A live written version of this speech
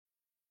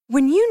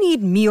When you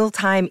need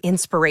mealtime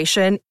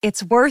inspiration,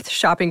 it's worth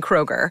shopping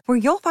Kroger, where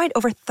you'll find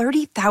over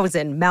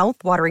 30,000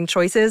 mouth-watering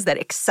choices that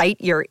excite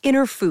your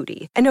inner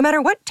foodie. And no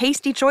matter what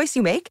tasty choice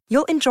you make,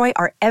 you'll enjoy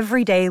our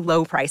everyday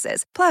low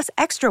prices, plus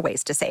extra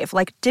ways to save,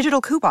 like digital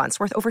coupons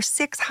worth over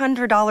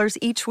 $600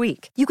 each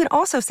week. You can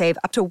also save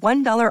up to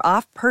 $1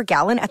 off per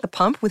gallon at the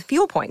pump with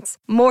fuel points.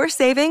 More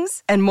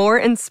savings and more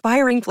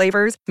inspiring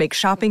flavors make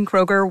shopping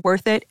Kroger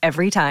worth it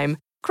every time.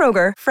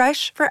 Kroger,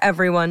 fresh for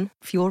everyone.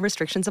 Fuel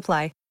restrictions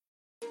apply.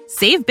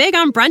 Save big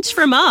on brunch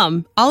for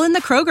mom, all in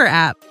the Kroger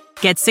app.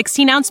 Get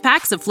 16-ounce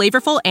packs of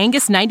flavorful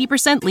Angus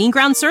 90% lean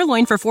ground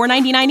sirloin for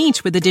 $4.99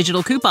 each with a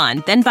digital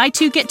coupon. Then buy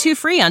 2, get 2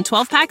 free on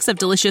 12 packs of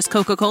delicious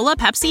Coca-Cola,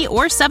 Pepsi,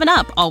 or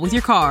 7-Up, all with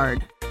your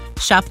card.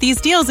 Shop these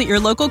deals at your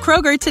local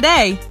Kroger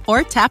today,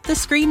 or tap the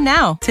screen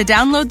now to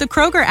download the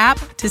Kroger app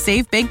to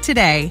save big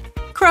today.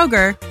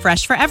 Kroger,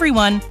 fresh for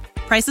everyone.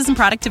 Prices and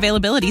product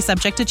availability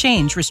subject to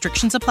change.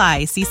 Restrictions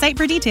apply. See site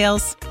for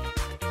details.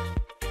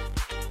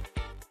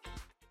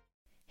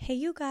 Hey,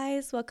 you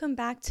guys, welcome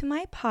back to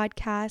my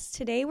podcast.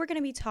 Today, we're going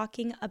to be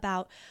talking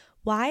about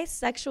why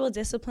sexual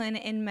discipline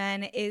in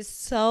men is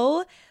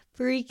so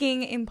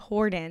freaking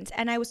important.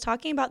 And I was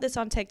talking about this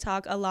on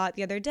TikTok a lot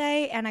the other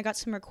day, and I got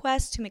some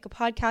requests to make a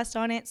podcast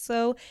on it.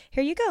 So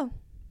here you go.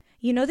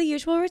 You know the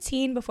usual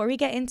routine. Before we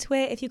get into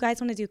it, if you guys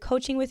want to do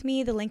coaching with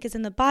me, the link is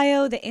in the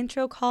bio. The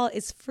intro call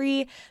is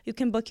free. You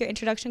can book your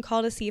introduction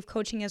call to see if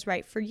coaching is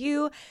right for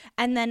you.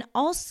 And then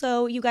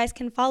also, you guys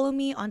can follow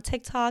me on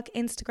TikTok,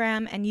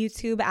 Instagram, and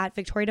YouTube at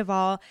Victoria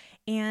Duvall.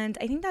 And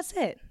I think that's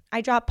it. I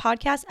drop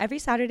podcasts every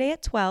Saturday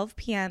at 12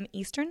 p.m.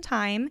 Eastern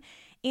Time.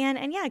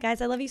 And yeah,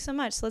 guys, I love you so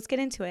much. So let's get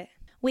into it.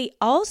 Wait,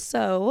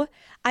 also,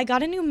 I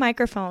got a new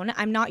microphone.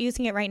 I'm not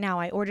using it right now.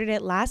 I ordered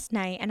it last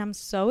night and I'm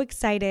so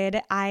excited.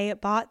 I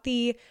bought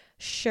the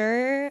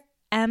Shure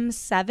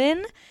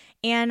M7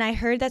 and I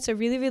heard that's a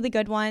really, really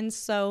good one.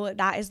 So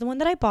that is the one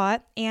that I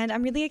bought and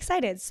I'm really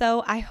excited.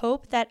 So I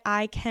hope that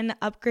I can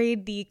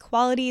upgrade the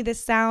quality, the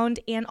sound,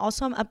 and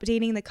also I'm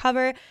updating the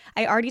cover.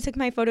 I already took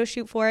my photo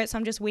shoot for it, so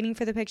I'm just waiting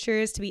for the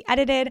pictures to be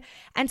edited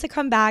and to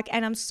come back.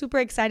 And I'm super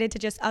excited to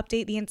just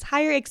update the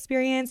entire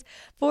experience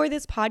for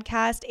this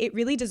podcast. It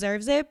really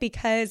deserves it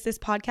because this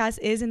podcast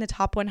is in the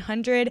top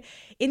 100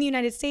 in the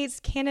United States,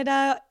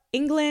 Canada,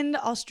 England,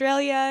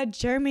 Australia,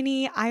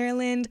 Germany,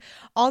 Ireland,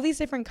 all these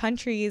different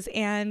countries.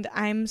 And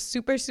I'm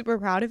super, super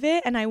proud of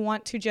it. And I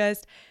want to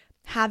just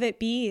have it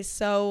be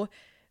so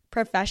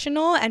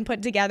professional and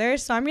put together.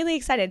 So I'm really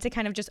excited to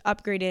kind of just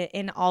upgrade it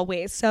in all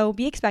ways. So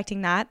be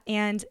expecting that.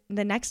 And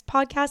the next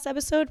podcast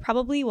episode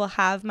probably will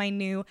have my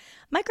new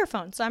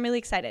microphone. So I'm really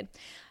excited.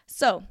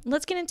 So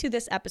let's get into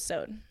this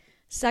episode.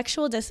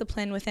 Sexual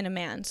discipline within a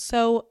man.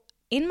 So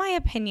in my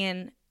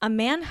opinion, a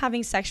man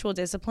having sexual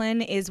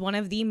discipline is one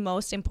of the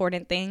most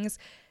important things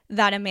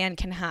that a man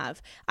can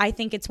have. I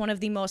think it's one of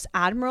the most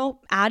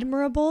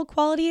admirable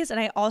qualities, and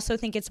I also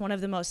think it's one of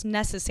the most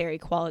necessary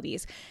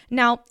qualities.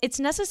 Now, it's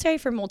necessary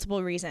for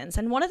multiple reasons,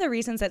 and one of the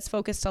reasons that's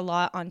focused a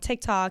lot on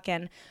TikTok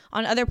and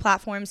on other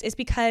platforms is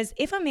because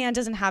if a man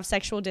doesn't have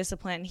sexual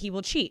discipline, he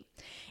will cheat.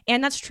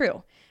 And that's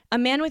true. A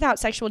man without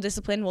sexual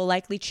discipline will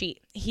likely cheat.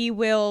 He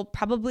will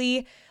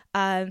probably,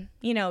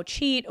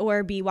 cheat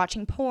or be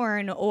watching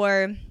porn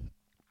or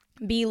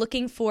be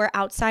looking for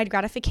outside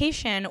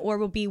gratification or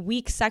will be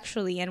weak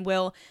sexually and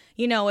will,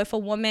 if a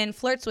woman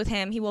flirts with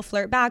him, he will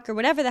flirt back or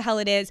whatever the hell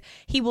it is.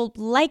 He will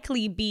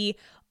likely be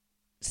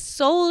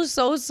so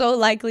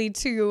likely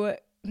to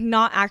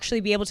not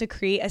actually be able to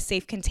create a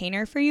safe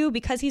container for you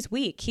because he's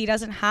weak. He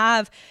doesn't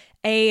have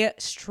a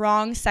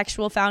strong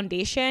sexual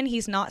foundation.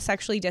 He's not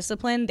sexually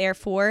disciplined.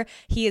 Therefore,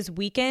 he is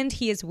weakened,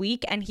 he is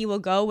weak, and he will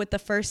go with the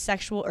first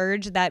sexual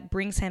urge that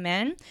brings him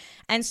in.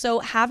 And so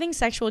having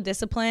sexual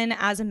discipline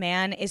as a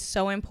man is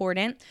so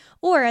important.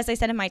 Or as I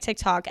said in my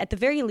TikTok, at the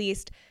very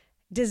least,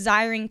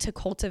 desiring to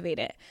cultivate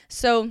it.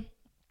 So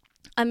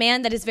a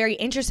man that is very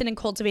interested in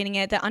cultivating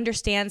it, that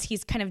understands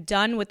he's kind of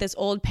done with this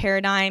old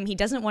paradigm. He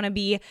doesn't want to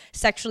be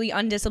sexually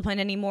undisciplined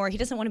anymore. He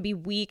doesn't want to be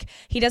weak.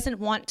 He doesn't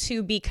want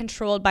to be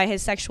controlled by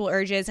his sexual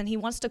urges, and he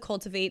wants to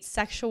cultivate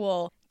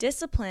sexual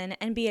discipline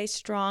and be a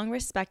strong,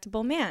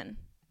 respectable man.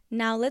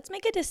 Now, let's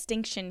make a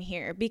distinction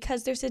here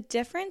because there's a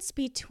difference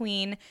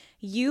between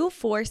you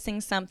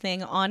forcing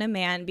something on a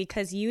man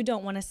because you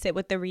don't want to sit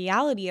with the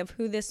reality of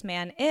who this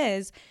man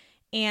is,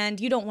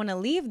 and you don't want to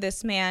leave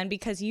this man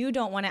because you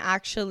don't want to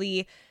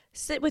actually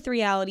sit with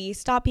reality,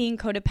 stop being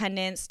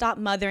codependent, stop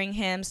mothering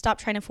him, stop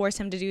trying to force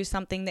him to do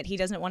something that he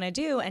doesn't want to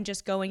do, and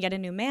just go and get a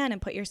new man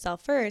and put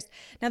yourself first.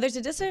 Now, there's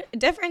a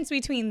difference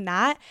between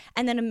that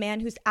and then a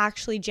man who's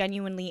actually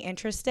genuinely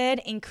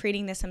interested in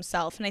creating this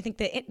himself. And I think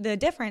the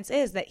difference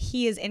is that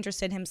he is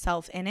interested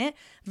himself in it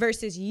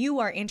versus you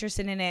are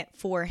interested in it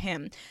for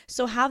him.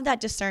 So have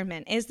that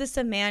discernment. Is this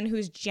a man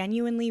who's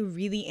genuinely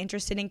really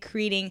interested in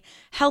creating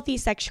healthy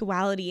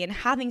sexuality and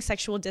having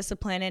sexual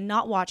discipline and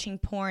not watching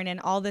porn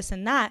and all this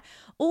and that?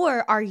 that?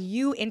 Or are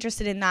you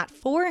interested in that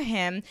for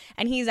him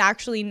and he's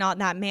actually not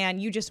that man?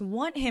 You just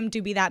want him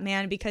to be that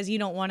man because you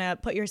don't want to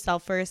put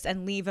yourself first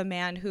and leave a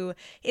man who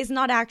is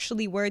not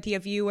actually worthy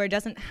of you or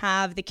doesn't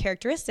have the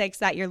characteristics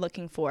that you're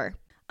looking for.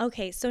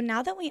 Okay, so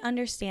now that we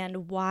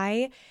understand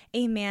why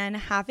a man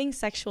having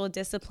sexual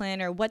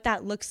discipline or what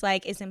that looks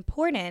like is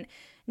important,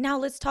 now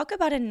let's talk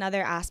about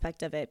another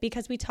aspect of it,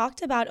 because we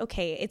talked about,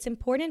 okay, it's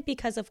important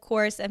because, of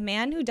course, a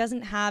man who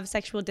doesn't have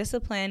sexual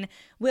discipline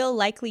will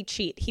likely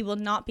cheat. He will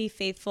not be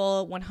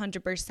faithful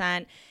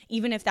 100%,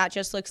 even if that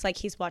just looks like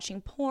he's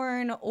watching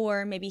porn,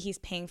 or maybe he's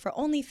paying for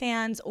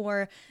OnlyFans,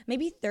 or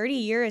maybe 30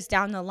 years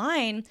down the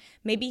line,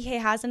 maybe he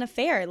has an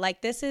affair.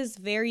 Like, this is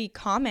very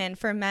common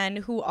for men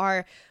who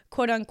are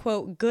quote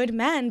unquote good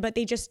men, but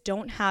they just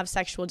don't have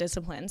sexual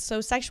discipline.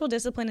 So sexual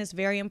discipline is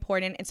very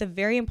important. It's a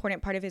very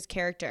important part of his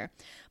character.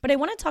 But I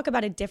want to talk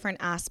about a different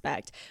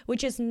aspect,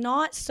 which is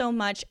not so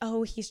much,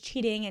 oh, he's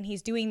cheating and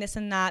he's doing this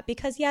and that,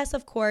 because yes,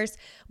 of course,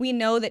 we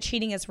know that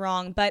cheating is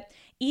wrong. But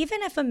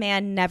even if a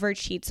man never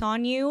cheats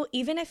on you,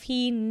 even if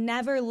he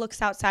never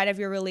looks outside of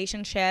your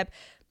relationship,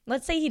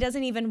 let's say he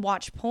doesn't even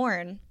watch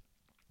porn,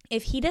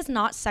 if he does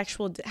not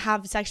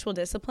have sexual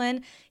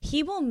discipline,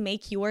 he will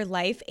make your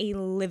life a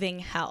living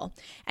hell.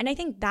 And I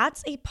think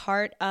that's a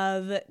part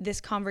of this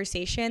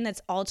conversation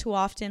that's all too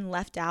often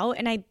left out.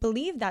 And I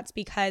believe that's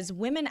because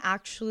women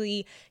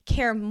actually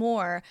care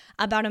more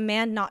about a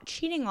man not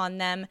cheating on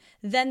them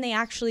than they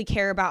actually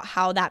care about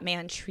how that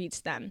man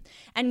treats them.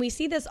 And we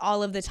see this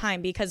all of the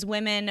time because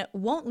women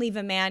won't leave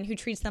a man who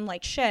treats them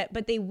like shit,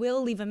 but they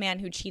will leave a man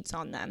who cheats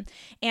on them.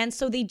 And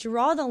so they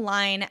draw the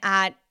line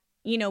at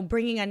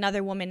bringing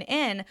another woman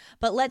in,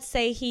 but let's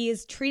say he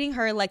is treating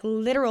her like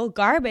literal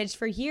garbage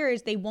for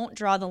years, they won't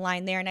draw the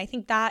line there. And I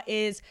think that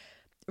is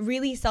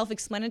really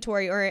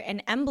self-explanatory, or an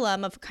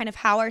emblem of kind of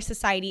how our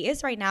society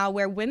is right now,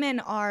 where women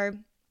are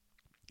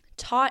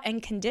taught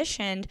and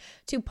conditioned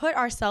to put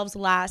ourselves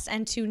last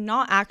and to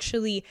not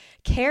actually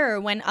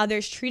care when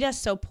others treat us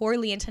so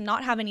poorly, and to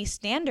not have any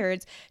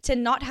standards, to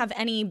not have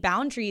any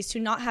boundaries, to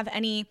not have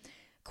any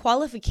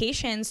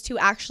qualifications to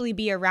actually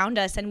be around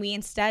us. And we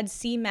instead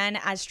see men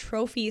as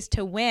trophies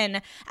to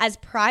win, as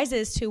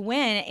prizes to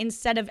win,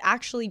 instead of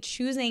actually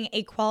choosing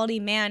a quality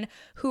man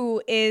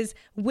who is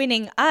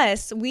winning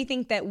us. We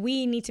think that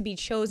we need to be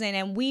chosen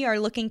and we are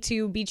looking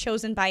to be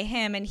chosen by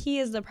him and he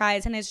is the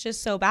prize, and it's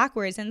just so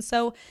backwards. And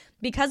so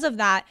because of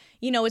that,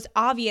 it's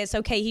obvious,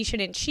 okay, he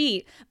shouldn't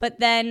cheat, but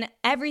then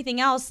everything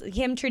else,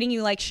 him treating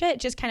you like shit,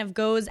 just kind of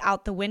goes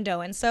out the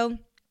window. And so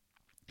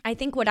I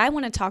think what I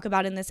want to talk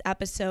about in this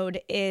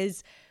episode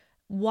is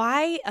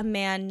why a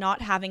man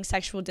not having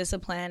sexual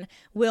discipline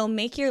will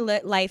make your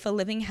life a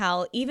living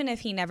hell, even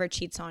if he never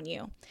cheats on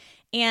you.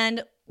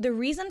 And the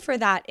reason for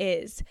that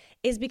is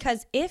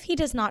because if he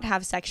does not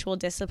have sexual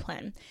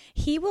discipline,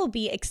 he will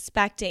be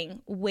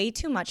expecting way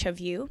too much of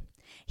you.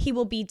 He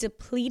will be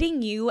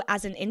depleting you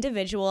as an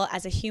individual,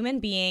 as a human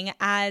being,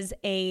 as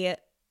a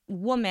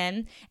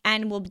woman,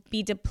 and will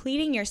be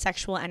depleting your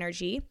sexual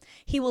energy.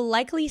 He will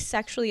likely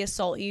sexually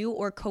assault you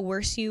or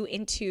coerce you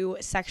into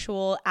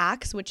sexual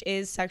acts, which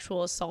is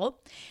sexual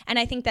assault. And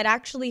I think that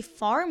actually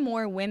far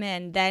more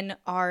women than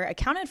are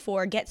accounted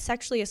for get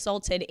sexually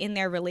assaulted in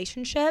their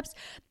relationships,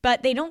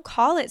 but they don't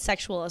call it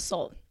sexual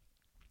assault.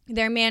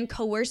 Their man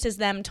coerces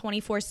them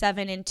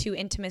 24/7 into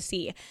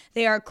intimacy.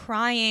 They are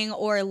crying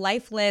or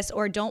lifeless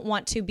or don't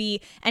want to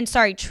be, and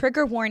sorry,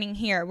 trigger warning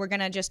here. We're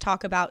going to just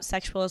talk about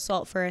sexual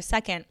assault for a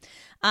second.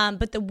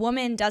 But the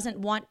woman doesn't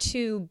want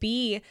to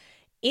be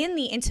in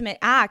the intimate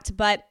act,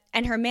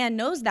 and her man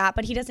knows that,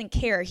 but he doesn't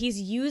care. He's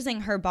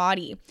using her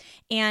body.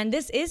 And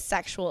this is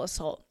sexual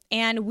assault.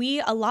 And we,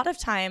 a lot of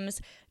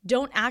times,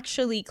 don't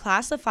actually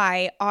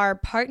classify our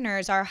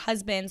partners, our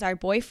husbands, our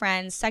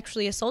boyfriends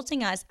sexually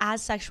assaulting us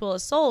as sexual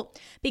assault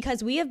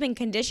because we have been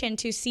conditioned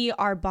to see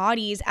our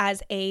bodies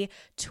as a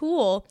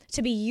tool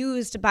to be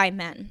used by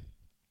men.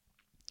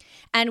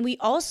 And we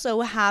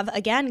also have,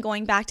 again,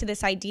 going back to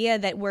this idea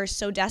that we're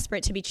so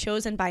desperate to be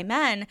chosen by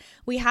men,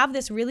 we have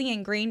this really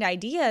ingrained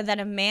idea that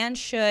a man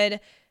should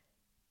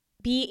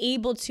be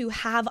able to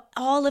have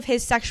all of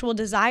his sexual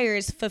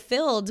desires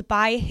fulfilled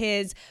by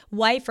his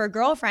wife or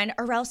girlfriend,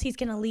 or else he's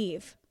going to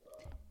leave.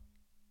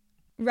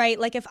 Right?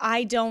 Like if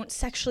I don't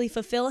sexually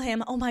fulfill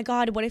him, oh my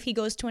God, what if he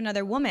goes to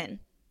another woman?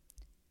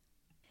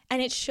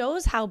 And it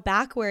shows how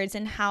backwards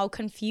and how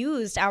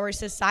confused our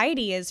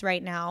society is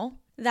right now,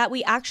 that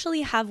we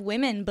actually have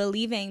women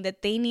believing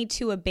that they need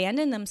to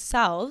abandon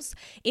themselves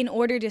in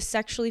order to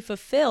sexually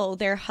fulfill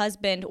their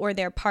husband or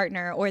their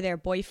partner or their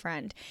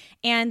boyfriend.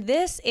 And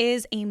this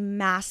is a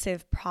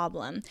massive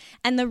problem.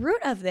 And the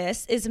root of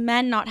this is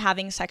men not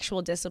having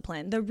sexual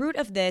discipline. The root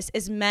of this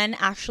is men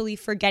actually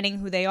forgetting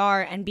who they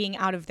are and being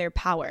out of their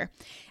power.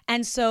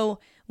 And so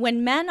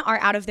when men are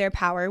out of their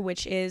power,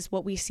 which is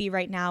what we see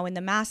right now in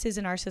the masses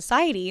in our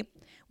society,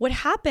 what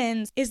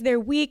happens is they're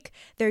weak,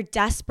 they're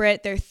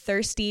desperate, they're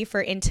thirsty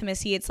for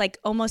intimacy. It's like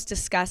almost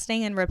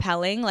disgusting and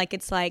repelling. Like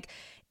it's like,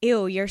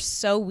 ew, you're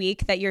so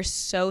weak that you're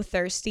so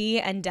thirsty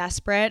and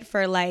desperate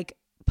for like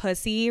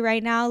pussy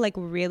right now. Like,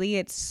 really,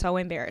 it's so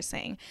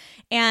embarrassing.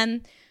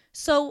 And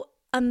so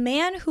a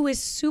man who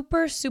is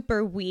super,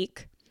 super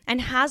weak and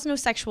has no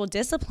sexual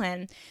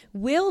discipline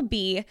will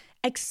be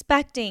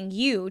expecting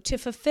you to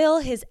fulfill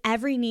his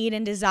every need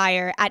and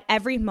desire at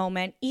every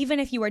moment, even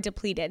if you are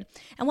depleted.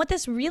 And what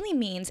this really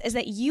means is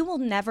that you will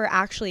never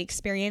actually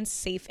experience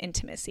safe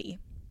intimacy.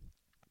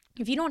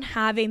 If you don't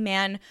have a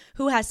man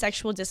who has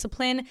sexual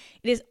discipline,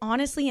 it is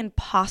honestly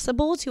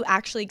impossible to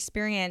actually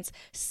experience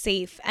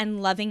safe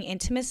and loving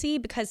intimacy,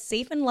 because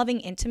safe and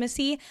loving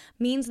intimacy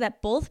means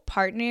that both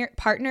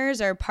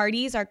partners or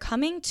parties are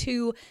coming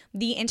to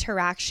the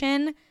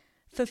interaction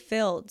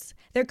fulfilled.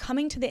 They're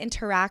coming to the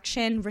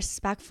interaction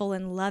respectful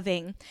and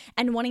loving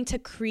and wanting to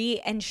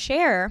create and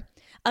share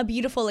a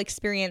beautiful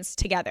experience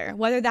together,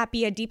 whether that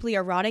be a deeply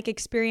erotic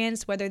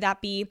experience, whether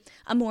that be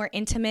a more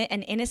intimate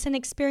and innocent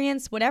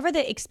experience, whatever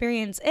the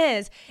experience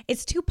is,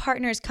 it's two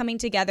partners coming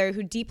together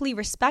who deeply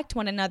respect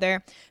one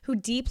another, who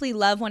deeply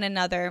love one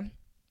another,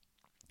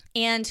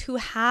 and who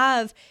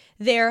have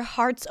their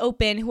hearts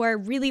open, who are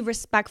really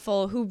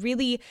respectful, who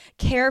really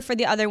care for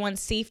the other one's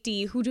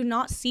safety, who do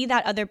not see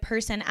that other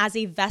person as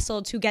a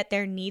vessel to get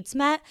their needs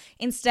met.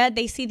 Instead,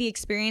 they see the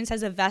experience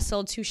as a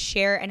vessel to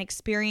share an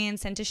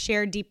experience and to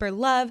share deeper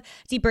love,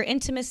 deeper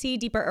intimacy,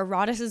 deeper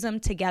eroticism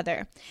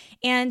together.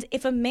 And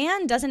if a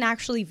man doesn't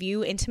actually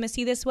view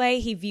intimacy this way,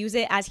 he views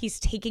it as he's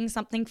taking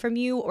something from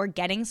you or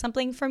getting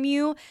something from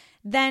you,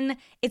 then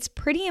it's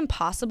pretty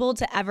impossible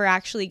to ever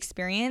actually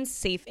experience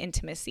safe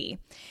intimacy.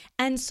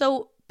 And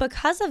so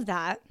because of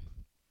that,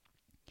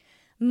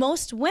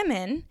 most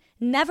women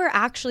never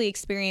actually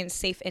experience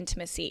safe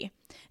intimacy.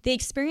 They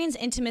experience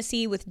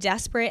intimacy with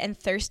desperate and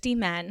thirsty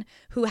men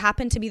who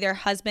happen to be their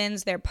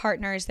husbands, their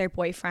partners, their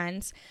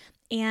boyfriends,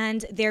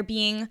 and they're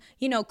being,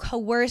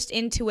 coerced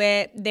into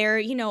it. They're,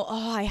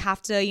 I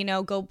have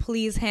to, go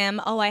please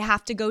him. Oh, I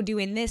have to go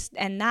doing this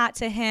and that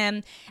to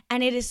him.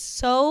 And it is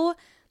so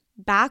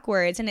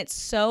backwards and it's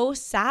so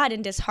sad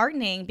and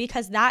disheartening,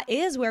 because that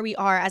is where we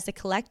are as a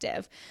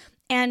collective.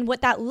 And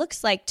what that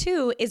looks like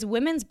too is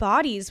women's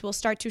bodies will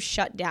start to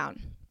shut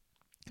down.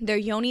 Their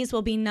yonis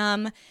will be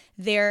numb.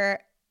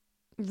 Their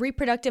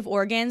reproductive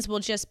organs will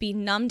just be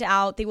numbed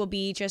out. They will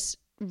be just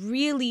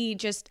really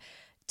just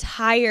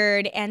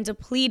tired and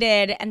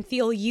depleted and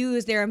feel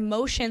used. Their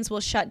emotions will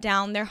shut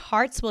down. Their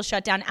hearts will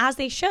shut down, as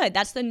they should.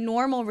 That's the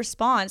normal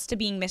response to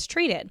being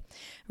mistreated,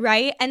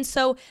 right? And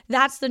so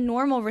that's the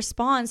normal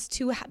response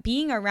to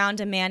being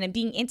around a man and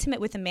being intimate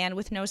with a man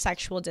with no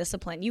sexual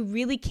discipline. You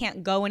really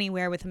can't go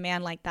anywhere with a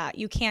man like that.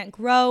 You can't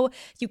grow.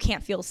 You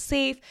can't feel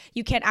safe.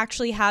 You can't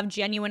actually have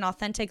genuine,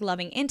 authentic,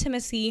 loving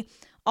intimacy.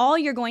 All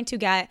you're going to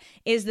get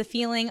is the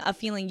feeling of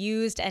feeling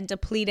used and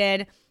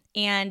depleted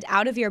and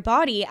out of your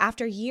body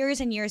after years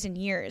and years and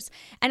years.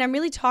 And I'm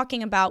really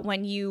talking about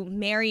when you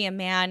marry a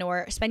man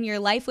or spend your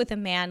life with a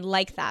man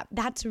like that.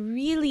 That's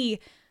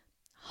really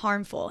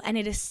harmful, and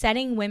it is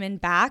setting women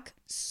back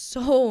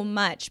so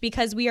much,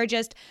 because we are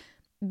just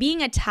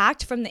being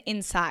attacked from the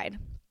inside.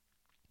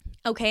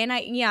 Okay, and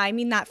I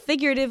mean that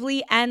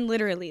figuratively and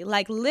literally,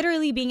 like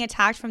literally being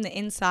attacked from the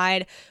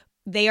inside.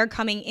 They are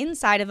coming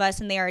inside of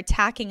us and they are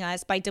attacking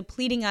us by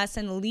depleting us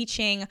and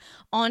leeching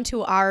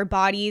onto our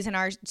bodies and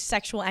our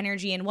sexual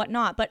energy and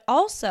whatnot. But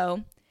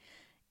also,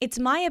 it's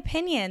my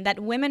opinion that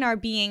women are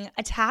being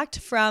attacked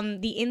from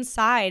the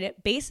inside.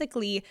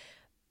 Basically,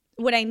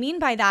 what I mean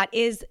by that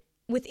is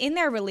within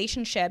their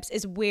relationships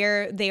is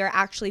where they are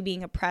actually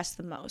being oppressed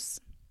the most.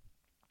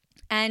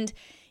 And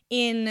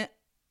in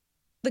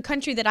the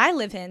country that I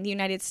live in, the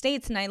United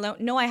States, and I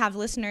know I have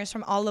listeners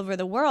from all over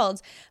the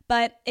world,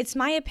 but it's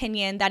my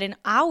opinion that in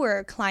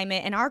our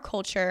climate and our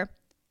culture,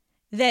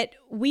 that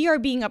we are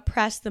being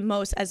oppressed the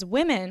most as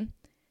women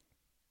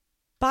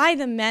by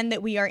the men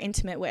that we are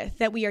intimate with,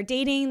 that we are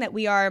dating, that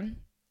we are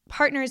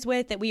partners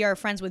with, that we are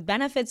friends with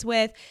benefits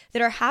with,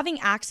 that are having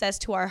access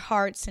to our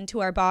hearts and to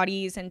our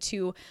bodies and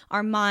to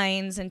our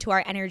minds and to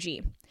our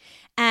energy.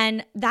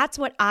 And that's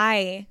what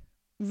I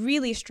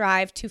really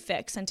strive to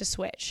fix and to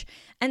switch.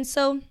 And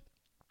so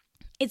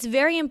it's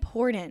very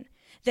important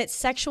that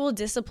sexual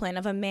discipline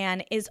of a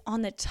man is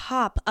on the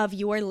top of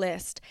your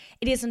list.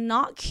 It is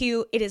not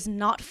cute. It is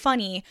not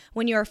funny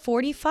when you're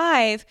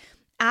 45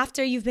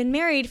 after you've been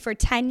married for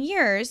 10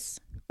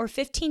 years or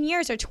 15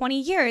 years or 20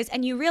 years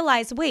and you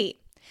realize, wait,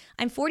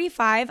 I'm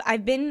 45.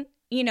 I've been,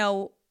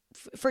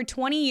 for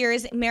 20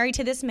 years married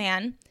to this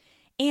man,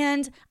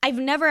 and I've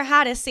never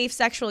had a safe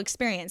sexual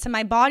experience and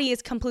my body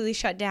is completely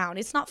shut down.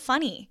 It's not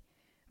funny,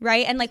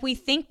 right? And like we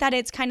think that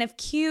it's kind of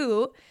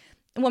cute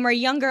when we're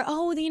younger.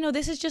 Oh,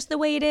 this is just the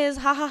way it is.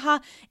 Ha ha ha.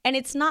 And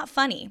it's not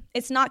funny.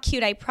 It's not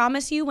cute. I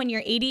promise you, when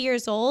you're 80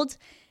 years old,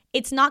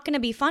 it's not going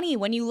to be funny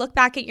when you look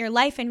back at your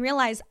life and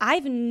realize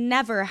I've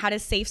never had a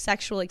safe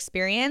sexual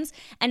experience,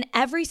 and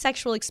every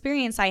sexual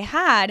experience I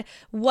had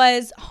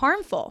was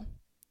harmful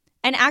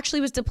and actually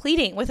was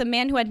depleting with a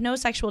man who had no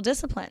sexual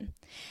discipline.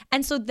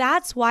 And so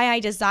that's why I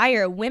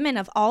desire women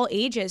of all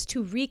ages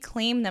to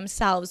reclaim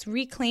themselves,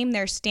 reclaim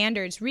their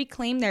standards,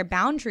 reclaim their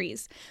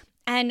boundaries,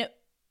 and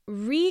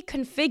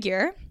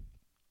reconfigure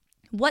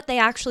what they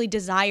actually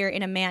desire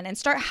in a man and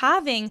start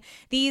having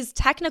these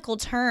technical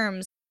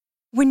terms.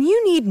 When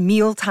you need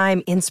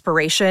mealtime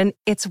inspiration,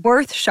 it's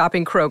worth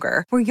shopping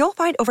Kroger, where you'll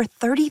find over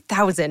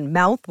 30,000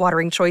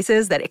 mouth-watering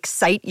choices that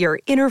excite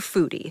your inner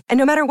foodie. And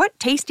no matter what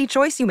tasty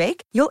choice you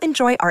make, you'll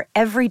enjoy our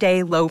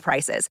everyday low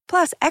prices,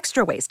 plus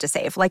extra ways to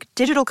save, like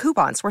digital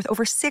coupons worth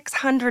over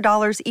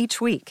 $600 each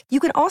week. You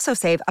can also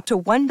save up to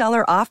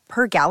 $1 off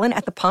per gallon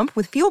at the pump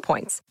with fuel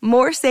points.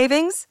 More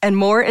savings and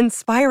more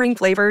inspiring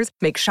flavors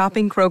make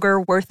shopping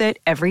Kroger worth it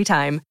every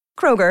time.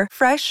 Kroger,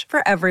 fresh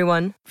for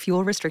everyone.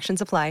 Fuel restrictions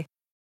apply.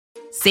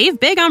 Save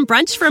big on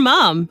brunch for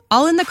mom,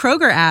 all in the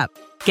Kroger app.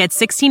 Get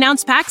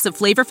 16-ounce packs of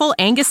flavorful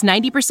Angus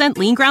 90%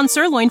 lean ground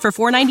sirloin for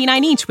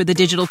 $4.99 each with a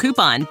digital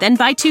coupon. Then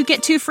buy 2,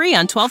 get 2 free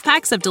on 12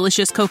 packs of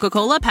delicious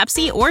Coca-Cola,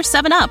 Pepsi, or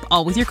 7-Up,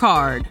 all with your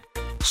card.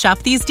 Shop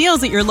these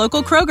deals at your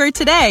local Kroger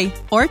today,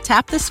 or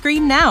tap the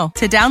screen now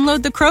to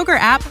download the Kroger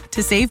app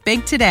to save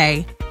big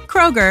today.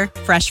 Kroger,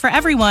 fresh for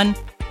everyone.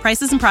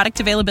 Prices and product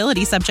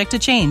availability subject to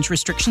change.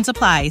 Restrictions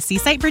apply. See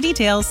site for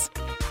details.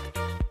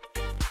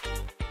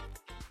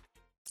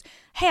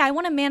 Hey, I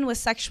want a man with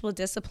sexual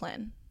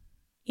discipline.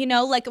 You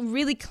know, like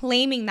really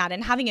claiming that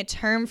and having a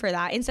term for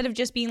that instead of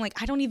just being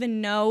like, I don't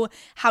even know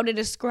how to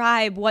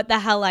describe what the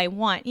hell I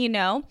want, you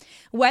know?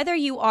 Whether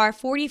you are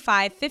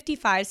 45,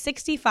 55,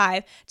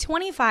 65,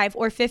 25,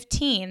 or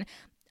 15,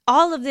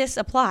 all of this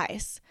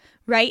applies,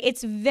 right?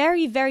 It's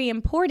very, very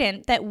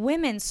important that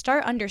women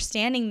start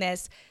understanding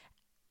this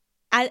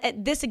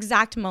at this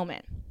exact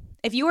moment.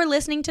 If you are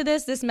listening to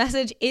this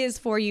message is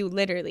for you,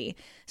 literally.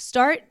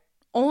 Start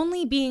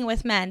only being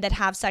with men that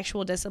have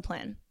sexual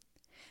discipline.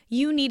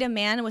 You need a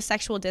man with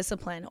sexual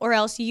discipline, or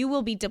else you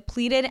will be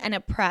depleted and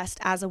oppressed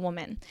as a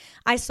woman.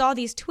 I saw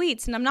these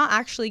tweets, and I'm not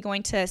actually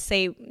going to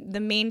say the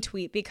main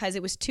tweet because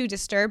it was too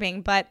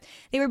disturbing, but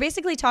they were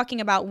basically talking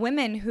about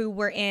women who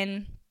were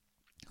in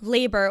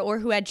labor or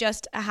who had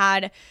just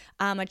had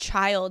a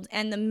child,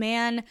 and the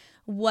man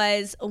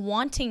was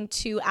wanting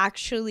to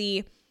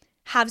actually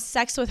have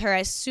sex with her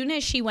as soon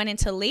as she went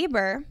into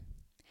labor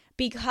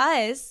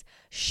because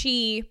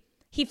he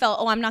felt,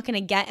 oh, I'm not going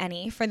to get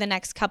any for the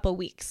next couple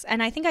weeks.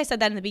 And I think I said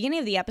that in the beginning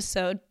of the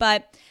episode,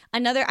 but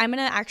I'm going to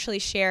actually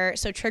share,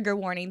 so trigger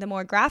warning, the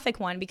more graphic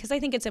one, because I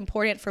think it's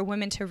important for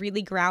women to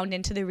really ground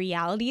into the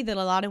reality that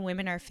a lot of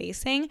women are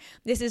facing.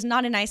 This is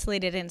not an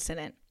isolated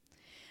incident.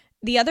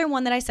 The other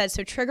one that I said,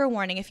 so trigger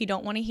warning if you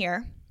don't want to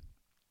hear,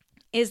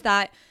 is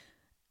that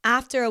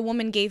after a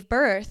woman gave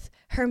birth,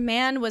 her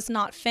man was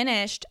not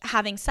finished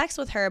having sex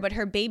with her, but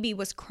her baby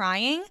was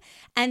crying.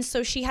 And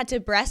so she had to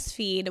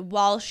breastfeed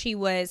while she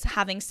was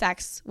having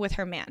sex with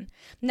her man.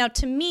 Now,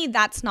 to me,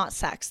 that's not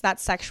sex.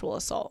 That's sexual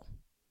assault.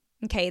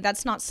 Okay,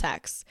 that's not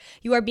sex.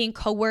 You are being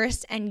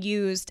coerced and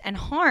used and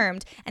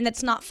harmed, and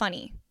that's not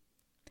funny.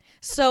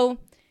 So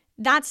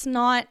that's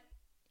not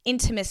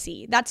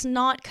intimacy. That's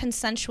not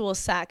consensual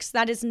sex.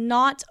 That is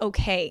not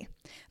okay.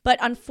 But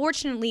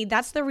unfortunately,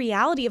 that's the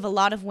reality of a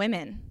lot of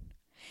women.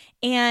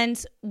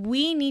 And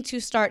we need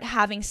to start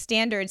having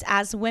standards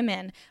as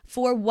women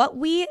for what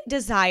we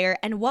desire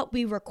and what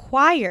we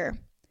require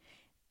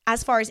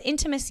as far as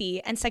intimacy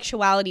and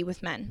sexuality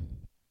with men.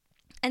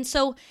 And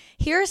so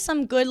here are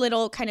some good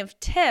little kind of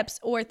tips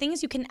or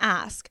things you can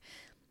ask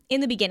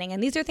in the beginning.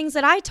 And these are things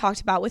that I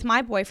talked about with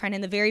my boyfriend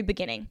in the very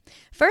beginning.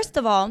 First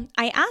of all,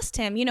 I asked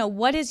him,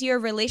 what is your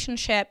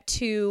relationship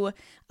to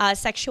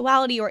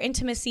sexuality or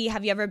intimacy?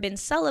 Have you ever been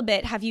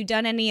celibate? Have you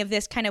done any of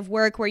this kind of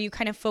work where you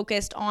kind of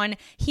focused on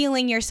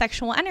healing your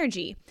sexual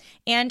energy?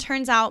 And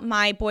turns out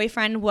my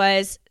boyfriend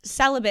was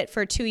celibate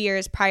for 2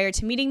 years prior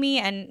to meeting me.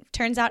 And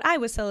turns out I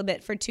was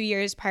celibate for 2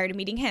 years prior to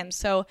meeting him.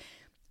 So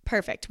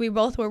perfect. We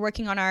both were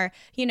working on our,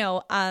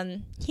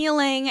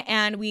 healing,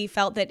 and we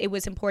felt that it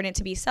was important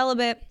to be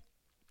celibate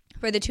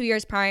for the 2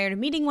 years prior to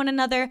meeting one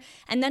another,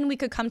 and then we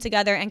could come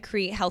together and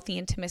create healthy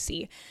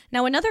intimacy.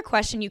 Now, another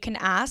question you can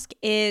ask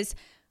is,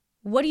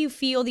 what do you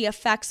feel the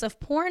effects of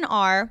porn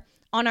are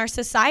on our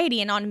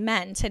society and on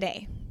men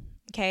today?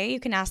 Okay, you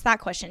can ask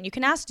that question. You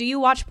can ask, do you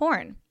watch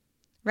porn?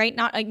 Right?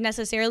 Not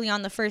necessarily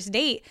on the first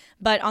date,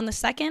 but on the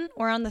second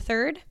or on the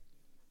third,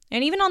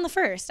 and even on the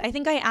first. I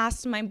think I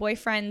asked my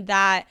boyfriend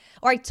that,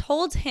 or I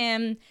told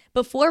him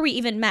before we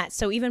even met,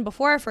 so even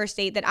before our first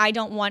date, that I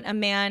don't want a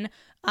man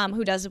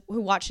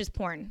who watches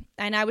porn.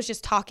 And I was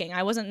just talking.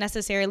 I wasn't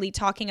necessarily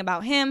talking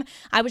about him.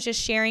 I was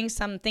just sharing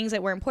some things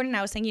that were important.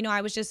 I was saying,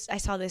 I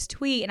saw this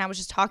tweet and I was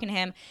just talking to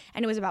him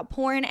and it was about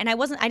porn. And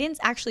I didn't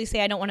actually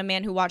say I don't want a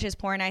man who watches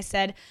porn. I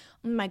said,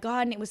 oh my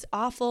God, and it was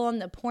awful.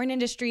 And the porn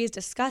industry is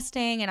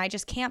disgusting. And I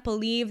just can't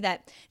believe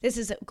that this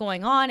is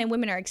going on and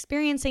women are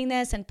experiencing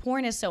this and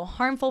porn is so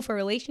harmful for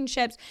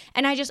relationships.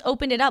 And I just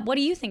opened it up. What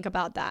do you think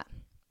about that?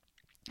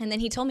 And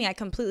then he told me I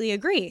completely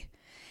agree.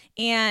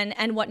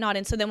 And whatnot.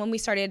 And so then when we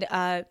started,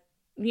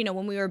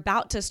 when we were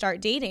about to start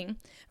dating,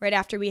 right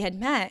after we had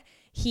met,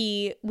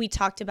 we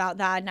talked about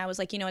that. And I was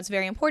like, it's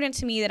very important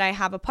to me that I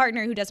have a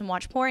partner who doesn't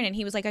watch porn. And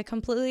he was like, I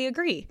completely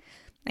agree.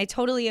 I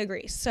totally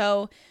agree.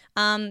 So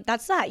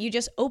that's that. You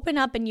just open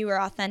up and you are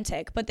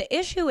authentic. But the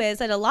issue is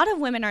that a lot of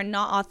women are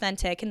not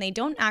authentic and they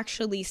don't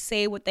actually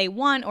say what they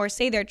want or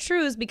say their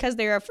truths because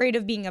they're afraid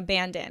of being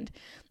abandoned.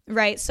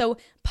 Right? So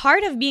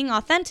part of being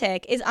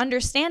authentic is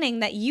understanding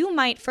that you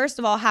might, first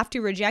of all, have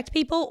to reject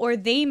people, or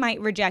they might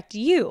reject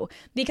you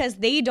because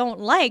they don't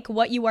like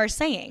what you are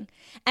saying.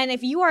 And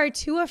if you are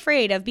too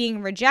afraid of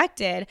being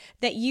rejected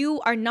that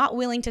you are not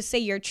willing to say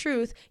your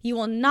truth, you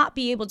will not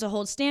be able to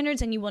hold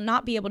standards and you will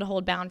not be able to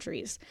hold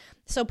boundaries.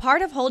 So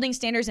part of holding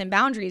standards and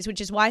boundaries,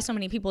 which is why so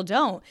many people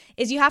don't,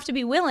 is you have to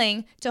be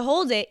willing to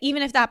hold it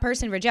even if that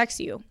person rejects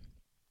you.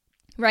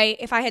 Right?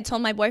 If I had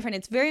told my boyfriend,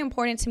 it's very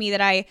important to me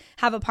that I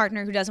have a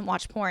partner who doesn't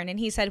watch porn. And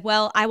he said,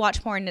 well, I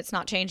watch porn and it's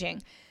not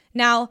changing.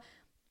 Now,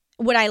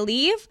 would I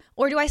leave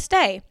or do I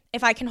stay?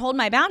 If I can hold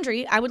my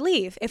boundary, I would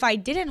leave. If I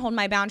didn't hold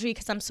my boundary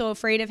because I'm so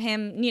afraid of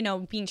him,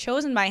 being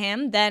chosen by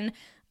him, then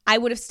I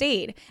would have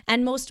stayed.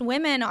 And most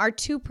women are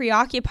too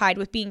preoccupied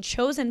with being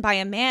chosen by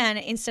a man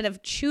instead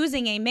of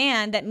choosing a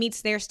man that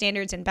meets their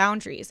standards and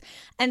boundaries.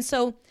 And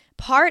so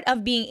part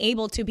of being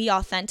able to be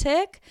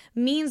authentic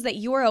means that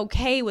you're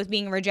okay with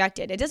being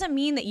rejected. It doesn't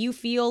mean that you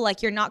feel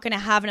like you're not going to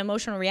have an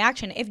emotional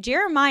reaction. If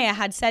Jeremiah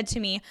had said to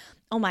me,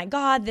 oh my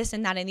God, this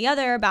and that and the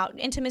other about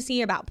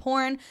intimacy, about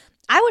porn,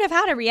 I would have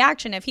had a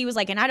reaction. If he was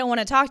like, and I don't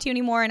want to talk to you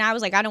anymore, and I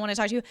was like, I don't want to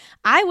talk to you,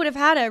 I would have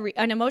had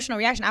an emotional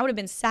reaction. I would have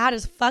been sad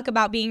as fuck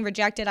about being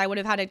rejected. I would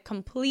have had a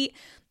complete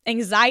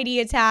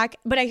anxiety attack,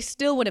 but I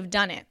still would have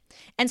done it.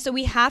 And so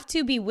we have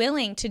to be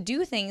willing to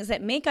do things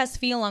that make us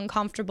feel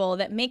uncomfortable,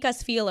 that make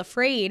us feel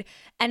afraid,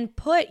 and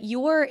put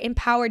your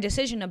empowered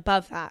decision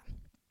above that.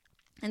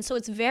 And so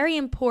it's very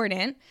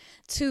important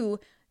to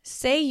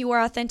say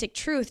your authentic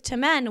truth to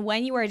men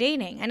when you are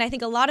dating. And I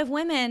think a lot of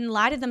women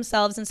lie to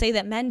themselves and say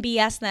that men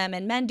BS them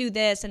and men do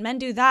this and men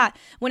do that,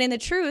 when in the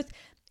truth,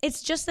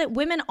 it's just that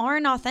women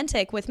aren't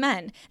authentic with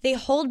men. They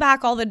hold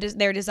back all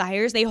their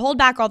desires. They hold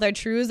back all their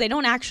truths. They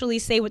don't actually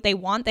say what they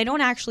want. They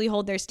don't actually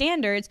hold their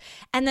standards.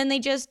 And then they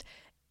just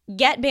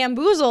get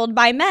bamboozled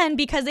by men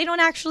because they don't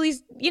actually,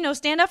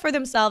 stand up for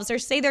themselves or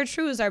say their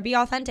truths or be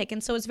authentic.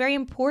 And so it's very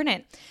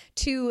important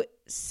to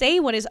say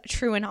what is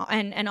true and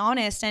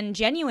honest and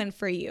genuine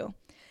for you.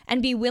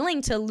 And be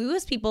willing to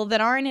lose people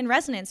that aren't in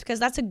resonance, because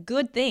that's a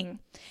good thing.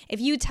 If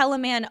you tell a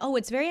man, oh,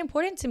 it's very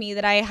important to me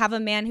that I have a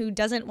man who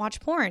doesn't watch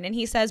porn, and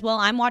he says, well,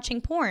 I'm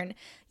watching porn,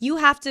 you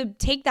have to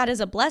take that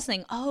as a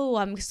blessing. Oh,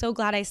 I'm so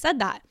glad I said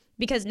that,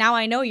 because now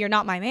I know you're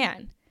not my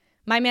man.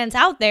 My man's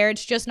out there,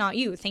 it's just not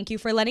you. Thank you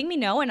for letting me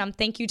know, and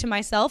thank you to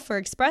myself for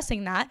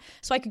expressing that,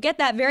 so I could get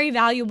that very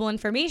valuable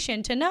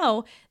information to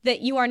know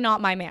that you are not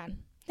my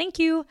man. Thank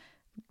you.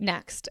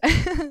 Next.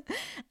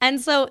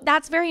 And so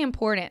that's very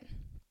important.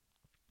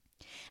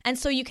 And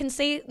so you can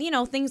say,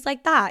 things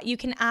like that. You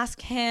can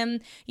ask him,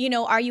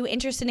 are you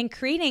interested in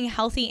creating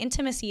healthy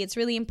intimacy? It's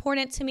really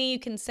important to me. You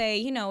can say,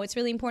 it's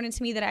really important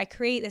to me that I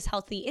create this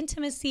healthy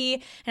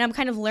intimacy, and I'm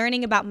kind of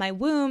learning about my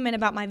womb and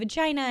about my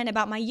vagina and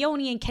about my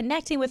yoni and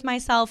connecting with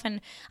myself. And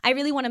I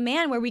really want a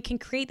man where we can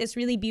create this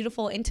really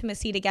beautiful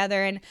intimacy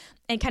together and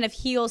kind of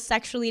heal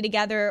sexually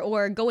together,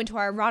 or go into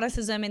our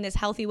eroticism in this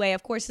healthy way.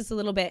 Of course, it's a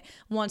little bit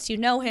once you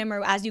know him,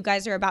 or as you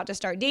guys are about to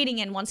start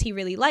dating, and once he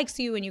really likes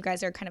you and you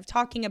guys are kind of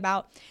talking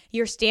about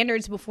your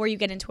standards before you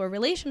get into a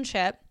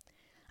relationship.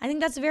 I think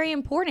that's very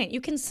important.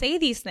 You can say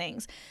these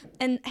things.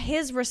 And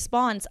his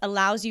response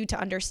allows you to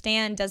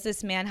understand, does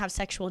this man have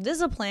sexual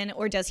discipline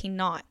or does he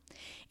not?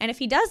 And if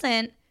he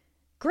doesn't,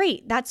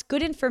 great. That's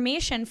good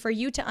information for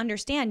you to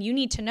understand. You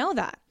need to know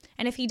that.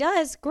 And if he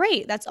does,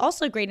 great. That's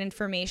also great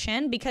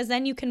information, because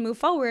then you can move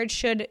forward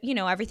should,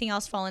 everything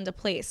else fall into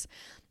place.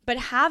 But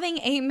having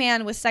a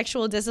man with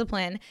sexual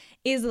discipline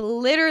is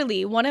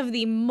literally one of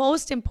the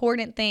most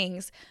important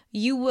things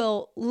you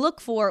will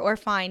look for or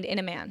find in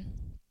a man.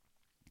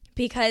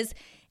 Because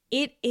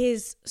it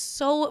is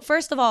so,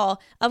 first of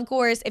all, of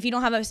course, if you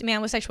don't have a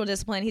man with sexual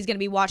discipline, he's going to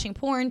be watching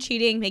porn,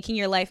 cheating, making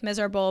your life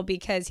miserable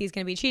because he's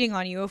going to be cheating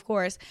on you, of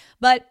course.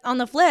 But on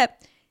the flip,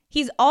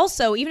 he's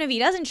also, even if he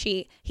doesn't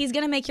cheat, he's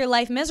going to make your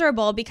life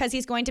miserable because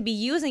he's going to be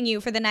using you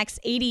for the next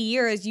 80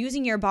 years,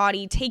 using your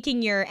body,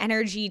 taking your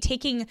energy,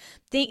 taking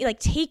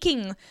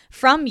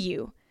from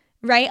you,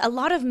 right? A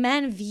lot of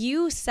men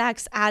view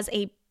sex as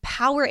a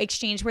power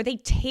exchange where they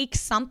take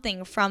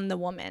something from the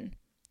woman,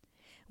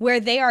 where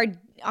they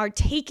are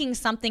taking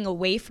something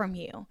away from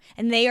you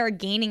and they are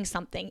gaining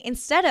something,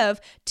 instead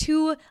of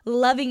two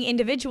loving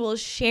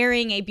individuals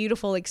sharing a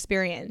beautiful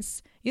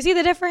experience. You see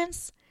the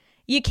difference?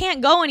 You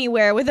can't go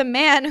anywhere with a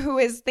man who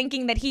is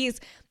thinking that he's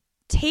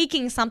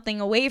taking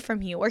something away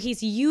from you or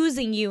he's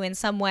using you in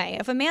some way.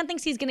 If a man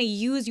thinks he's going to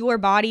use your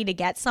body to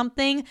get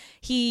something,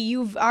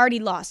 you've already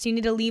lost. You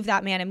need to leave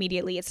that man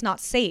immediately. It's not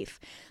safe.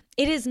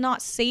 It is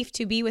not safe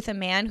to be with a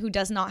man who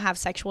does not have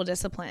sexual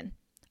discipline.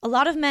 A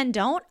lot of men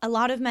don't. A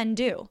lot of men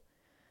do.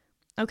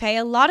 Okay?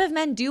 A lot of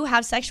men do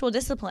have sexual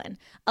discipline.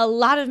 A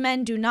lot of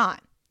men do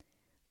not.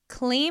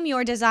 Claim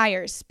your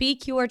desires.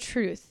 Speak your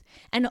truth.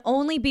 And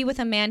only be with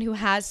a man who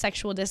has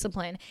sexual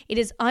discipline. It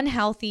is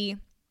unhealthy.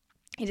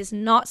 It is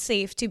not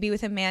safe to be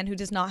with a man who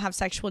does not have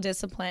sexual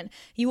discipline.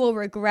 You will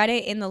regret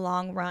it in the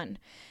long run.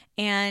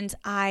 And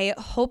I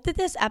hope that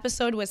this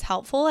episode was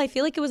helpful. I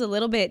feel like it was a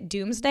little bit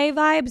doomsday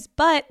vibes,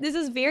 but this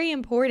is very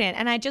important.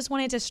 And I just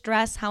wanted to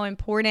stress how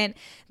important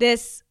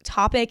this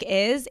topic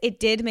is. It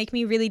did make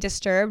me really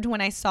disturbed when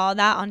I saw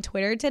that on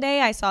Twitter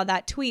today. I saw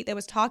that tweet that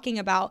was talking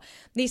about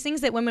these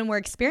things that women were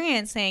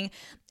experiencing.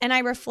 And I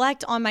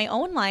reflect on my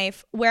own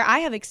life where I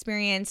have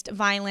experienced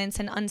violence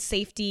and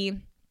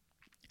unsafety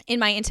in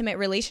my intimate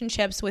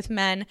relationships with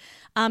men,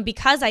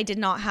 because I did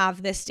not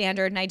have this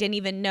standard, and I didn't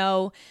even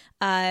know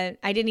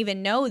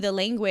the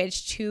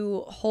language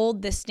to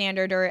hold this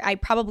standard, or I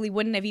probably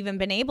wouldn't have even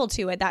been able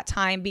to at that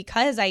time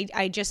because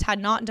I just had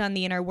not done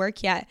the inner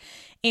work yet.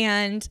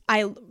 And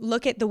I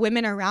look at the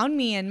women around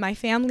me and my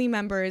family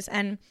members,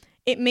 and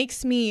it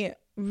makes me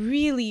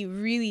really,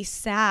 really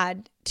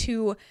sad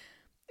to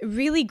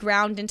really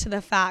ground into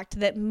the fact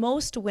that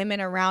most women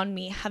around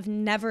me have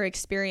never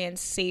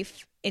experienced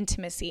safe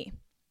intimacy.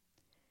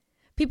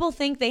 People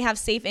think they have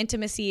safe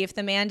intimacy if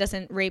the man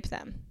doesn't rape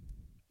them.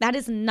 That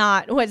is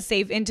not what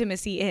safe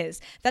intimacy is.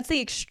 That's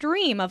the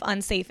extreme of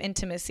unsafe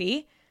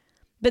intimacy.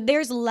 But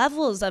there's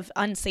levels of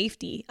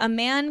unsafety. A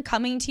man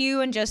coming to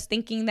you and just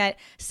thinking that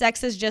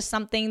sex is just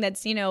something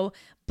that's,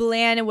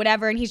 bland and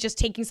whatever, and he's just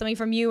taking something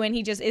from you and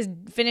he just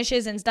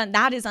finishes and is done.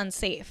 That is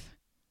unsafe.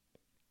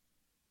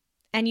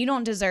 And you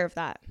don't deserve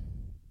that.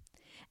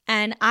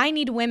 And I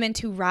need women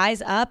to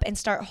rise up and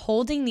start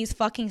holding these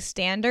fucking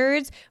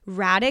standards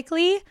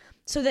radically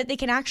so that they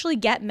can actually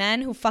get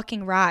men who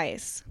fucking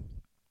rise.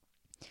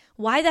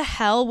 Why the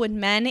hell would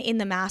men in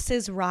the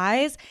masses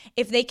rise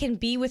if they can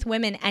be with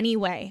women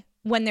anyway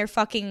when they're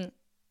fucking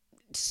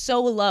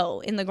so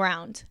low in the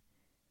ground?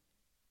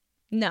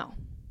 No.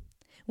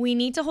 We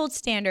need to hold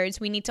standards.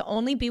 We need to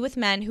only be with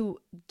men who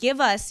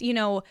give us,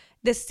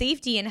 the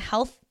safety and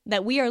health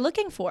that we are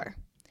looking for.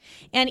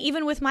 And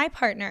even with my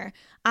partner,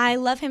 I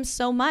love him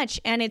so much,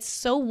 and it's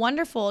so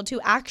wonderful to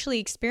actually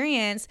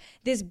experience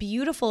this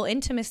beautiful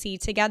intimacy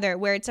together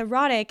where it's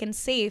erotic and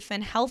safe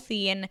and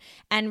healthy and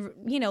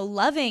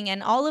loving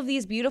and all of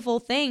these beautiful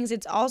things.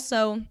 It's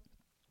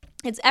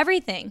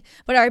everything.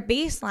 But our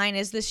baseline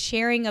is this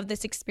sharing of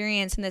this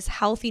experience and this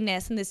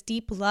healthiness and this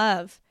deep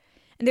love.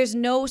 And there's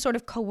no sort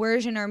of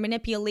coercion or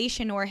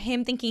manipulation or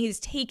him thinking he's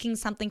taking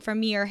something from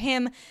me or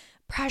him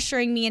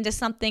pressuring me into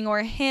something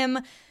or him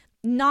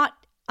not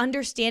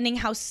understanding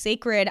how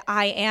sacred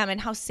I am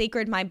and how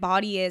sacred my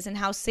body is and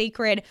how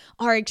sacred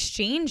our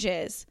exchange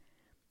is.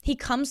 He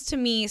comes to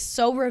me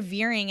so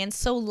revering and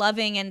so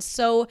loving and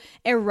so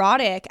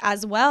erotic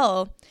as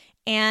well.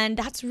 And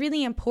that's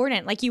really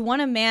important. Like, you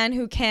want a man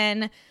who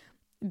can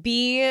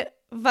be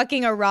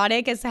fucking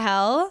erotic as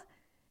hell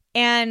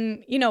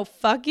and,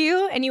 fuck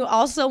you. And you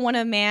also want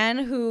a man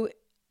who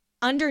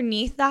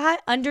underneath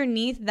that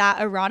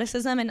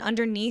eroticism and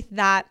underneath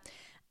that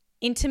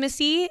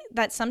intimacy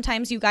that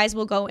sometimes you guys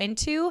will go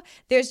into,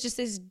 there's just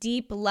this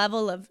deep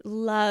level of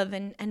love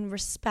and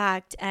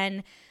respect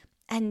and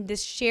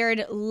this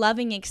shared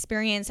loving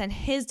experience and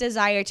his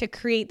desire to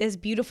create this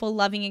beautiful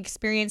loving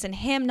experience and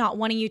him not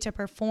wanting you to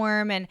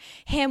perform and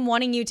him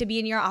wanting you to be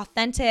in your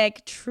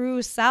authentic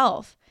true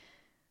self.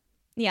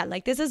 Yeah,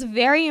 this is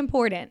very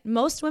important.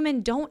 Most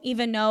women don't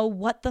even know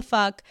what the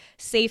fuck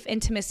safe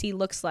intimacy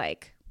looks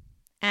like.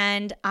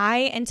 And I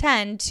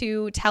intend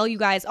to tell you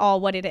guys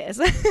all what it is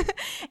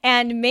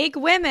and make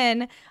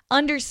women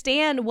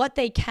understand what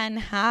they can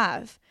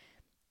have.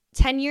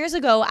 10 years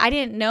ago, I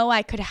didn't know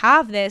I could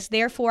have this.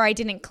 Therefore, I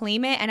didn't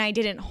claim it and I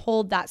didn't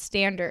hold that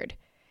standard.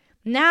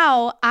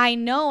 Now I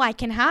know I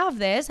can have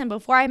this. And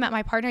before I met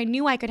my partner, I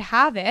knew I could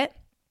have it.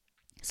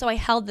 So I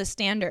held the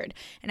standard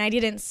and I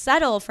didn't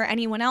settle for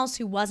anyone else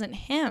who wasn't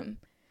him,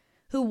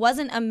 who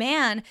wasn't a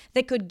man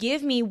that could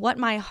give me what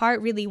my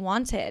heart really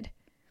wanted.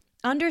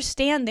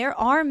 Understand there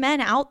are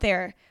men out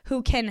there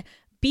who can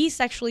be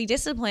sexually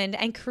disciplined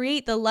and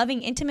create the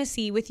loving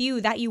intimacy with you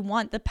that you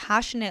want, the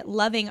passionate,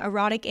 loving,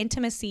 erotic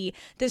intimacy,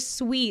 the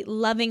sweet,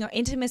 loving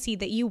intimacy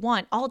that you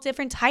want, all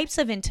different types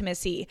of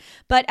intimacy.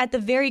 But at the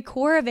very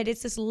core of it,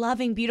 it's this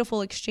loving, beautiful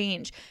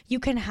exchange.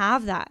 You can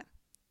have that.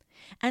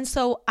 And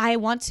so I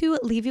want to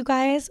leave you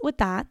guys with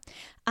that.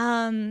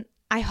 I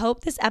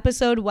hope this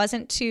episode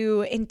wasn't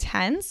too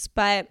intense,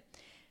 but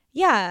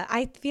yeah,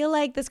 I feel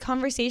like this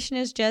conversation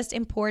is just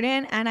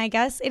important, and I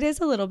guess it is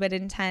a little bit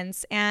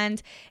intense,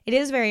 and it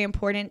is very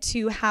important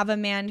to have a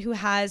man who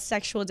has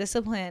sexual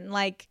discipline.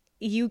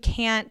 You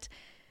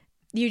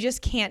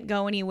just can't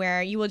go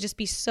anywhere. You will just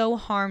be so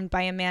harmed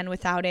by a man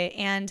without it,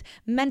 and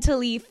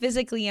mentally,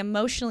 physically,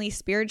 emotionally,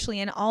 spiritually,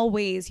 in all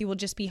ways, you will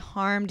just be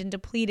harmed and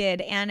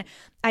depleted. And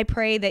I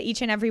pray that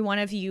each and every one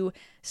of you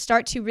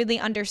start to really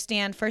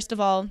understand, first of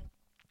all,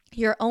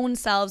 your own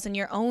selves and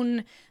your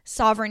own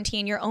sovereignty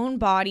and your own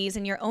bodies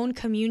and your own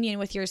communion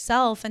with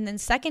yourself. And then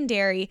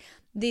secondary,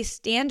 the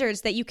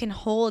standards that you can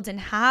hold and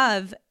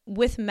have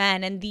with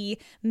men and the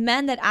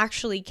men that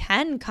actually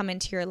can come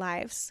into your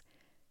lives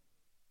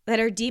that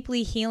are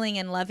deeply healing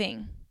and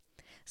loving.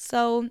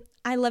 So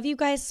I love you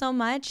guys so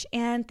much,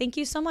 and thank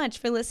you so much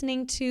for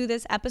listening to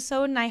this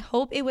episode, and I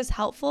hope it was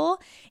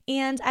helpful,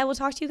 and I will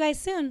talk to you guys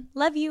soon.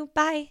 Love you.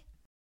 Bye.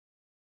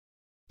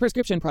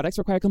 Prescription products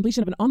require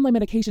completion of an online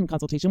medication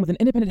consultation with an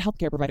independent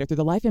healthcare provider through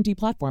the LifeMD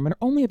platform and are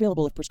only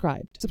available if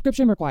prescribed.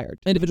 Subscription required.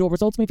 Individual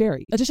results may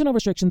vary. Additional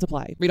restrictions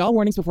apply. Read all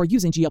warnings before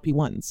using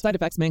GLP-1s. Side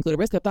effects may include a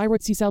risk of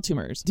thyroid C-cell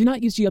tumors. Do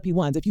not use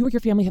GLP-1s if you or your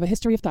family have a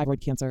history of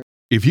thyroid cancer.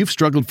 If you've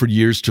struggled for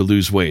years to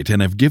lose weight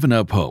and have given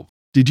up hope,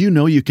 did you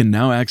know you can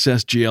now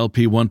access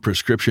GLP-1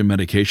 prescription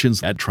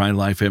medications at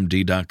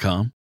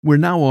TryLifeMD.com? We're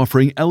now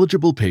offering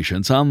eligible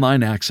patients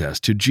online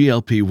access to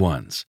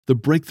GLP-1s, the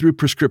breakthrough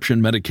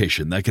prescription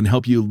medication that can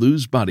help you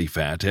lose body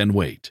fat and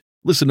weight.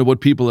 Listen to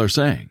what people are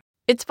saying.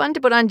 It's fun to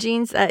put on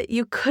jeans that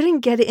you couldn't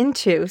get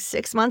into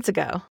 6 months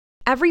ago.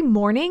 Every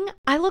morning,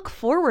 I look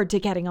forward to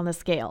getting on the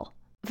scale.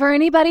 For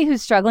anybody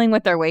who's struggling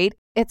with their weight,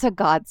 it's a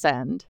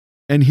godsend.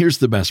 And here's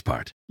the best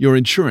part. Your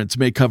insurance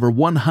may cover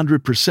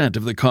 100%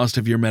 of the cost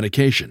of your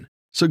medication.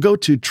 So go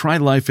to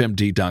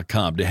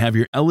TryLifeMD.com to have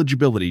your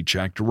eligibility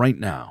checked right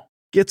now.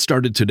 Get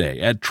started today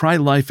at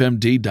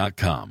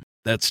TryLifeMD.com.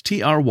 That's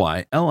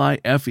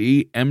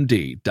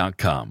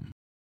TryLifeMD.com.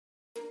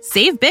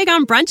 Save big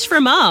on brunch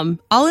for mom,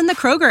 all in the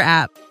Kroger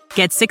app.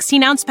 Get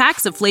 16-ounce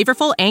packs of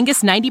flavorful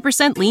Angus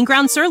 90% lean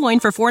ground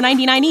sirloin for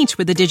 $4.99 each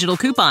with a digital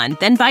coupon.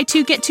 Then buy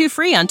 2, get 2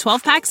 free on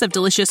 12 packs of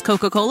delicious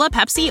Coca-Cola,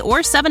 Pepsi, or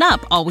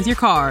 7-Up, all with your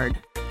card.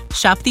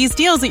 Shop these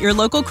deals at your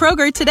local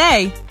Kroger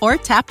today, or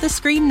tap the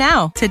screen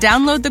now to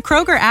download the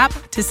Kroger app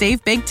to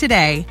save big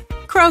today.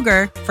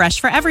 Kroger, fresh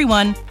for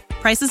everyone.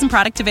 Prices and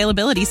product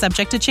availability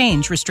subject to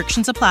change.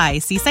 Restrictions apply.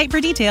 See site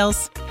for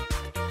details.